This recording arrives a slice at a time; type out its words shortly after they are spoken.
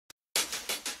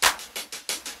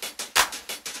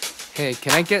Hey,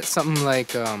 can I get something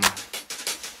like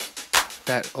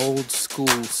that old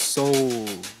school soul,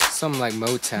 something like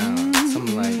Motown,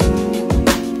 something like,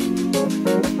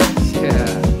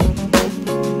 yeah,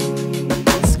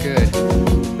 it's good.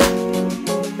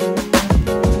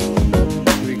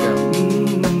 Here we go.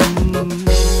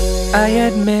 I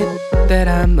admit that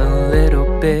I'm a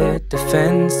little bit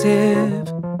defensive.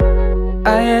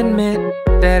 I admit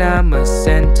that I'm a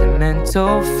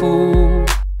sentimental fool.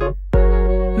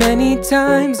 Many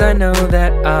times I know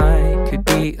that I could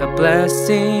be a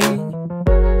blessing,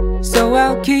 so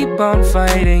I'll keep on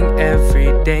fighting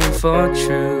every day for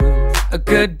truth. A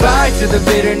goodbye to the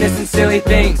bitterness and silly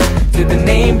things, to the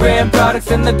name brand products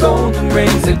and the golden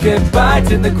rings. A goodbye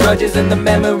to the grudges and the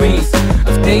memories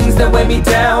of things that weigh me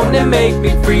down and make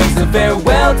me freeze. A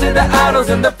farewell to the idols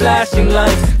and the flashing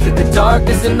lights, to the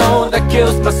darkness and all that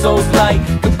kills my soul's light.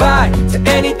 Goodbye to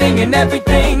anything and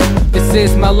everything. This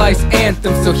is my life's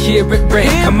anthem, so hear it ring.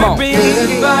 Come on.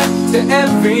 Goodbye to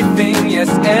everything, yes,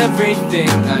 everything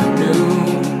I knew.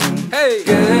 Hey.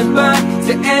 Goodbye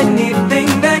to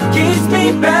anything that keeps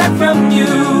me back from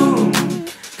you.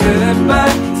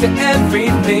 Goodbye to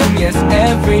everything, yes,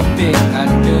 everything I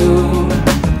knew.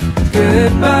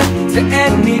 Goodbye to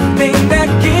anything that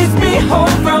keeps me home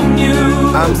from you.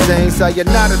 I'm saying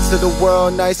sayonara to the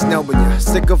world, nice knowing ya.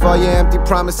 Sick of all your empty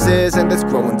promises and this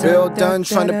growing bill done.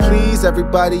 Trying to please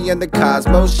everybody in the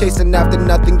cosmos, chasing after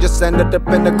nothing, just ended up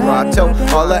in the grotto.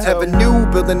 All I ever knew,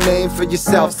 build a name for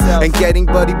yourself, and getting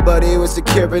buddy-buddy with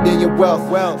security in your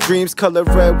wealth. Dreams colored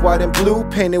red, white and blue,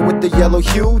 painted with the yellow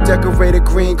hue, decorated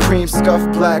green, cream,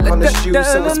 scuffed black on the shoes.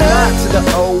 So it's back to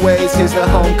the old ways, here's the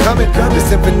homecoming. The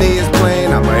symphony is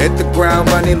playing, I'ma hit the ground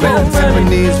running, let the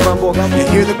symphonies rumble. You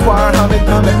hear the choir humming,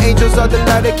 the angels are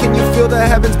delighted, can you feel the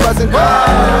heavens buzzing?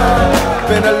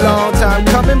 Been a long time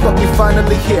coming, but we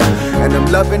finally here, and I'm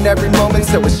loving every moment,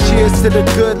 so it's cheers to the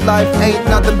good life. Ain't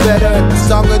nothing better, the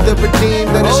song of the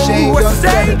redeemed and ashamed.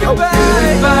 Say goodbye.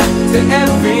 Goodbye to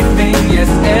everything, yes,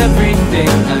 everything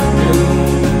I knew.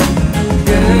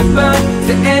 Goodbye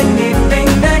to anything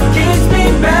that keeps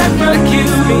me back from you.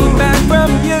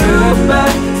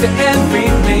 Goodbye to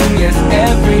everything, yes,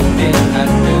 everything I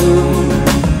knew.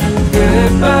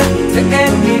 Goodbye to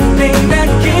anything that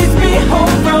keeps me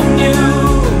home from you.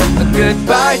 A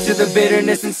goodbye to the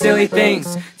bitterness and silly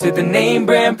things, to the name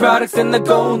brand products and the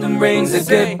golden rings. A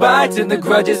goodbye to the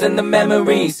grudges and the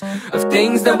memories of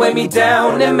things that weigh me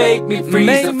down and make me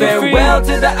freeze. A farewell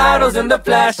to the idols and the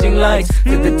flashing lights,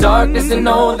 to the darkness and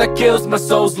all that kills my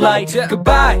soul's light.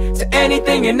 Goodbye to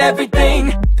anything and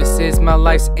everything. This is my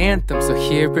life's anthem, so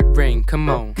hear it ring. Come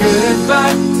on.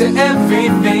 Goodbye to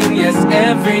everything, yes,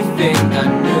 everything I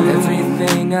knew.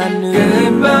 Everything I knew.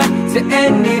 Goodbye to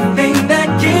anything that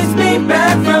keeps me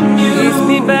back from you.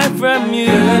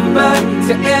 Goodbye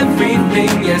to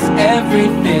everything, yes,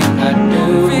 everything I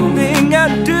knew. Everything I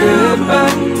do. Goodbye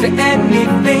to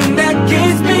anything that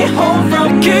keeps me home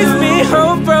from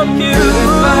you.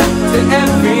 Goodbye to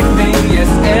everything,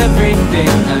 yes, everything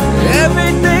I knew.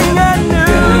 Everything I knew.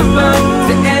 Goodbye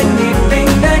to anything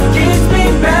that keeps me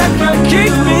back from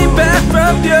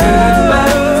you.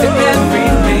 Goodbye to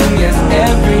everything, yes,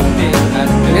 everything I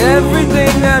knew.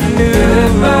 Everything I knew.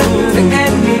 Goodbye to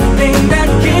anything that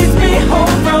keeps me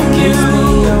home from you.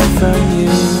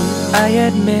 I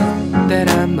admit that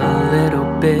I'm a little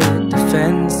bit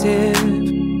defensive.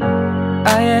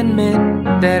 I admit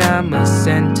that I'm a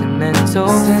sentimental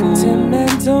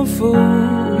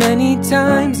fool. Many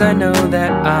times I know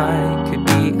that I could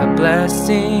be a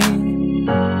blessing,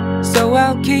 so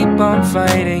I'll keep on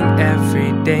fighting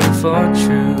every day for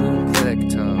truth.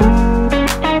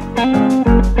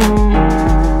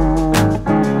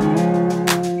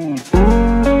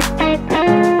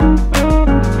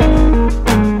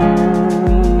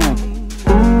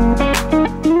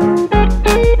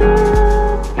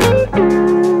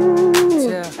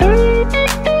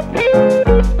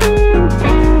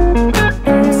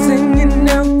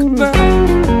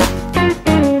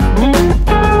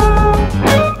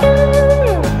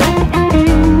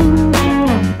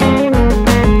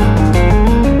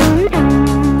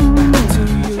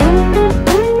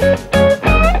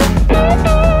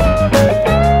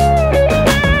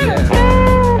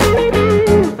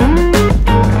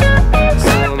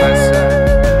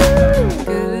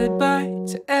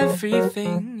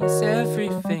 Everything is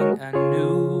everything I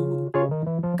knew.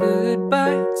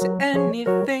 Goodbye to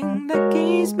anything that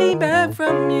keeps me back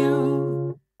from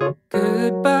you.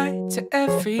 Goodbye to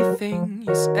everything,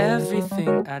 yes,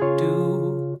 everything I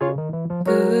do.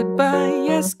 Goodbye,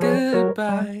 yes,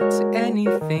 goodbye to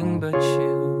anything but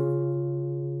you.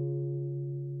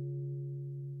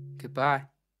 Goodbye.